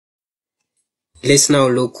Let's now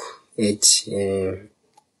look at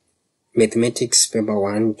Mathematics Paper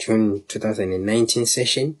 1, June 2019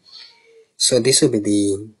 session. So this will be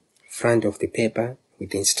the front of the paper with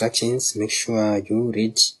the instructions. Make sure you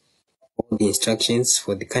read all the instructions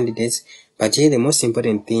for the candidates. But here the most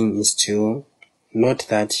important thing is to note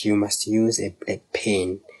that you must use a black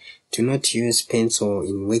pen. Do not use pencil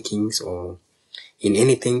in workings or in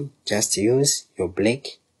anything. Just use your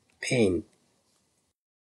black pen.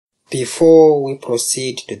 Before we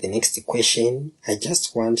proceed to the next question, I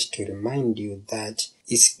just want to remind you that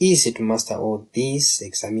it's easy to master all these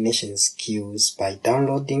examination skills by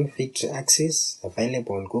downloading Victory Access,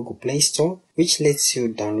 available on Google Play Store, which lets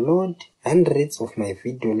you download hundreds of my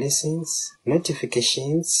video lessons,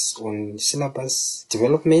 notifications on syllabus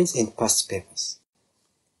developments and past papers.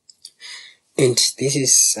 And this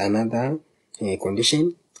is another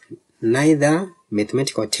condition. Neither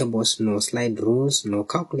mathematical tables, nor slide rules, nor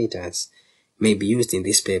calculators may be used in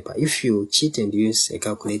this paper. If you cheat and use a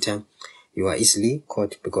calculator, you are easily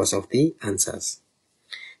caught because of the answers.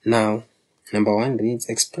 Now, number 1 reads,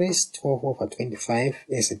 express 12 over 25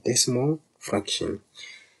 as a decimal fraction.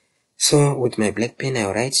 So, with my black pen,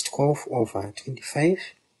 I'll write 12 over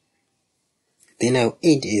 25. Then I'll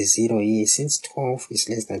add a 0 here. Since 12 is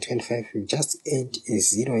less than 25, you just add a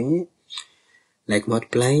 0 here, like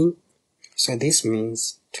multiplying. So this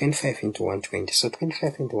means 25 into 120. So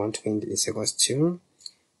 25 into 120 is equals to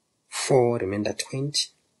 4 remainder 20.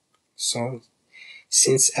 So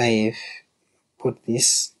since I have put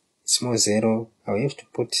this small 0, I will have to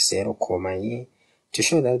put 0 comma here to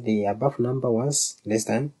show that the above number was less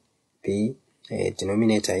than the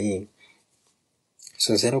denominator here.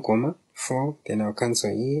 So 0 comma 4, then I'll cancel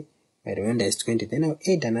here. My remainder is 20. Then I'll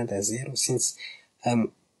add another 0. Since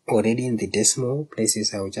I'm already in the decimal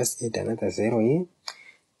places, I will just add another 0 here.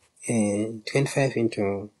 25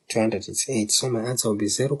 into 200 is 8. So my answer will be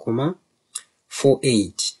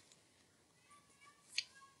 0.48.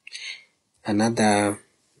 Another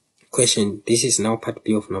question. This is now part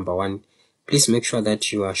B of number 1. Please make sure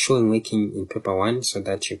that you are showing working in paper 1 so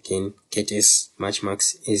that you can get as much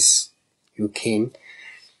marks as you can.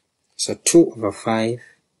 So 2 over 5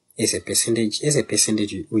 is a percentage. As a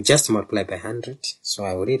percentage, we just multiply by 100. So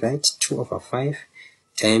I will rewrite 2 over 5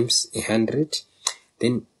 times 100.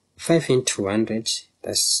 Then 5 into 100,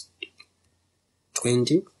 that's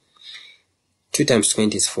 20. 2 times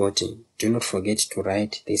 20 is 40. Do not forget to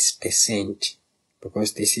write this percent,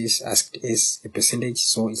 because this is asked as a percentage,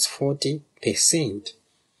 so it's 40%.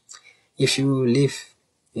 If you leave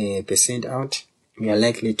a percent out, you are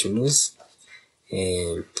likely to lose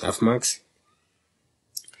half marks.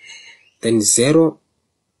 Then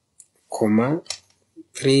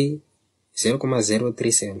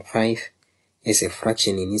 0.0375 is a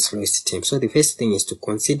fraction in its lowest term. So the first thing is to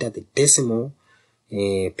consider the decimal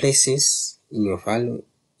places in your value.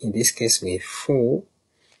 In this case, we have 4.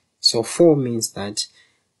 So 4 means that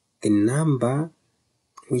the number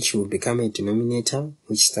which will become a denominator,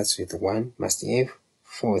 which starts with 1, must have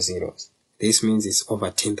 4 zeros. This means it's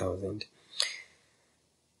over 10,000.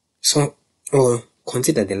 So,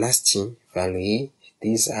 consider the last value here.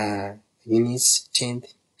 These are units,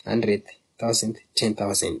 tenth, hundredth, thousandth,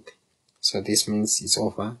 10,000. So this means it's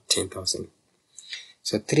over 10,000.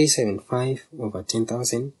 So 375 over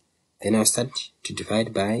 10,000. Then I'll start to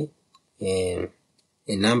divide by a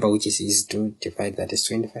number which is easy to divide. That is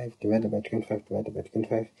 25 divided by 25 divided by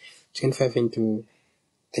 25. 25 into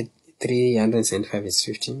 375 is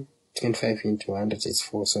 15. 25 into 100 is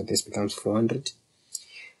 4. So this becomes 400.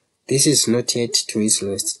 This is not yet to its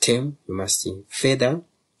lowest term. You must further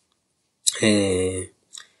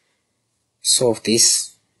solve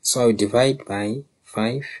this. So I will divide by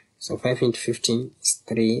 5. So 5 into 15 is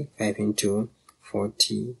 3. 5 into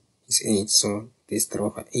 40 is 8. So this is 3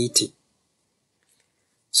 over 80.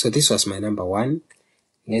 So this was my number 1.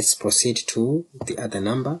 Let's proceed to the other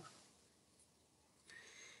number.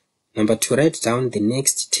 Number 2, write down the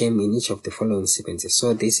next term in each of the following sequences.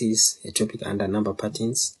 So this is a topic under number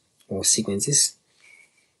patterns or sequences.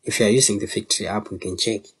 If you are using the Victory app, you can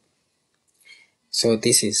check. So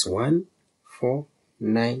this is 1, 4,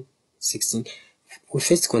 9, 16. We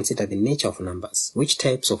first consider the nature of numbers. Which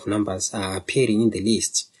types of numbers are appearing in the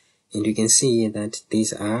list? And you can see here that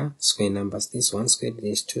these are square numbers. This 1 squared,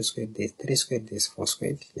 there's 2 squared, there's 3 squared, there's 4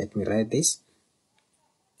 squared. Let me write this.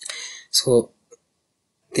 So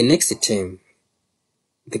the next term,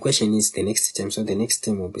 the question is the next term. So the next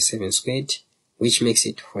term will be 7 squared, which makes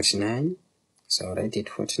it 49. So I'll write it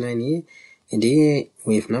 49 here. And here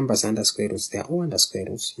we have numbers under square roots. They are all under square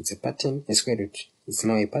roots. It's a pattern, a square root. It's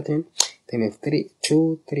now a pattern. Then we have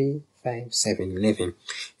 2, 3, 5, 7, 11.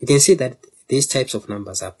 You can see that these types of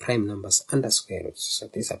numbers are prime numbers under square root. So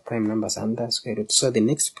these are prime numbers under square root. So the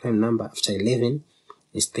next prime number after 11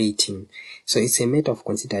 is 13. So it's a matter of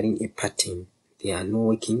considering a pattern. There are no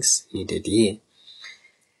workings needed here.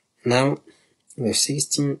 Now, we have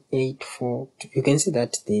 16, 8, 4. You can see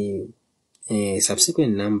that the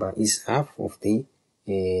subsequent number is half of the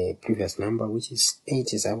previous number, which is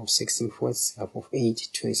 8 is half of 16, 4 is half of 8,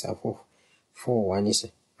 2 is half of 4, 1 is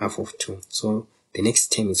half of 2. So the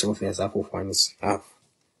next term is obvious, half of 1 is half.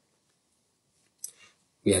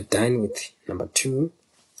 We are done with number 2.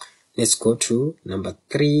 Let's go to number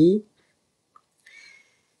 3.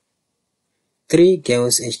 3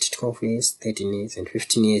 girls aged 12 years, 13 years, and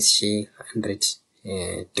 15 years share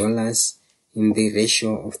 $100 in the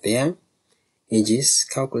ratio of their ages.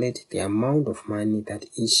 Calculate the amount of money that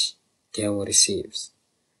each girl receives.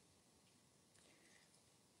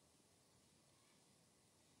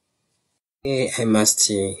 I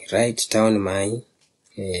must write down my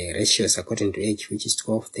ratios according to age, which is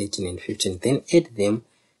 12, 13, and 15. Then add them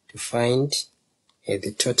to find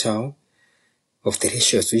the total of the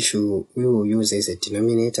ratios which we will use as a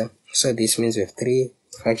denominator. So this means we have 3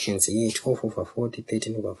 fractions here: 12 over 40,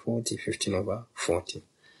 13 over 40, 15 over 40.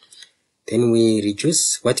 Then we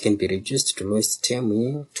reduce what can be reduced to lowest term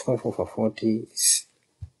here. 12 over 40 is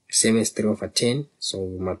same as 3 over 10. So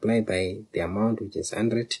we multiply by the amount, which is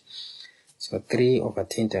 100. So 3 over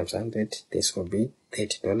 10 times 100, this will be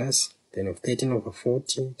 $30. Then of 13 over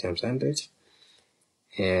 40 times 100,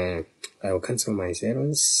 I will cancel my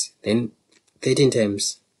zeros. Then 13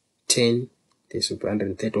 times 10, this will be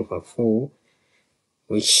 130 over 4,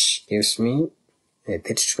 which gives me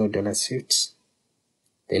 $32.50.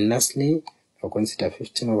 Then lastly, I'll consider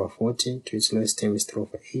 15 over 40, to its lowest term is 3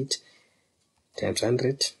 over 8, times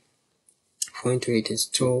 100. 4 into 8 is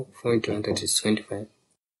 2, 4 into 100 is 25.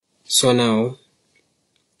 So now,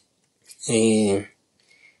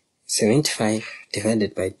 75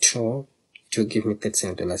 divided by 2 to give me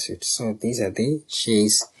 $37.50. So these are the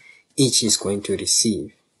shares each is going to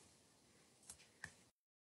receive.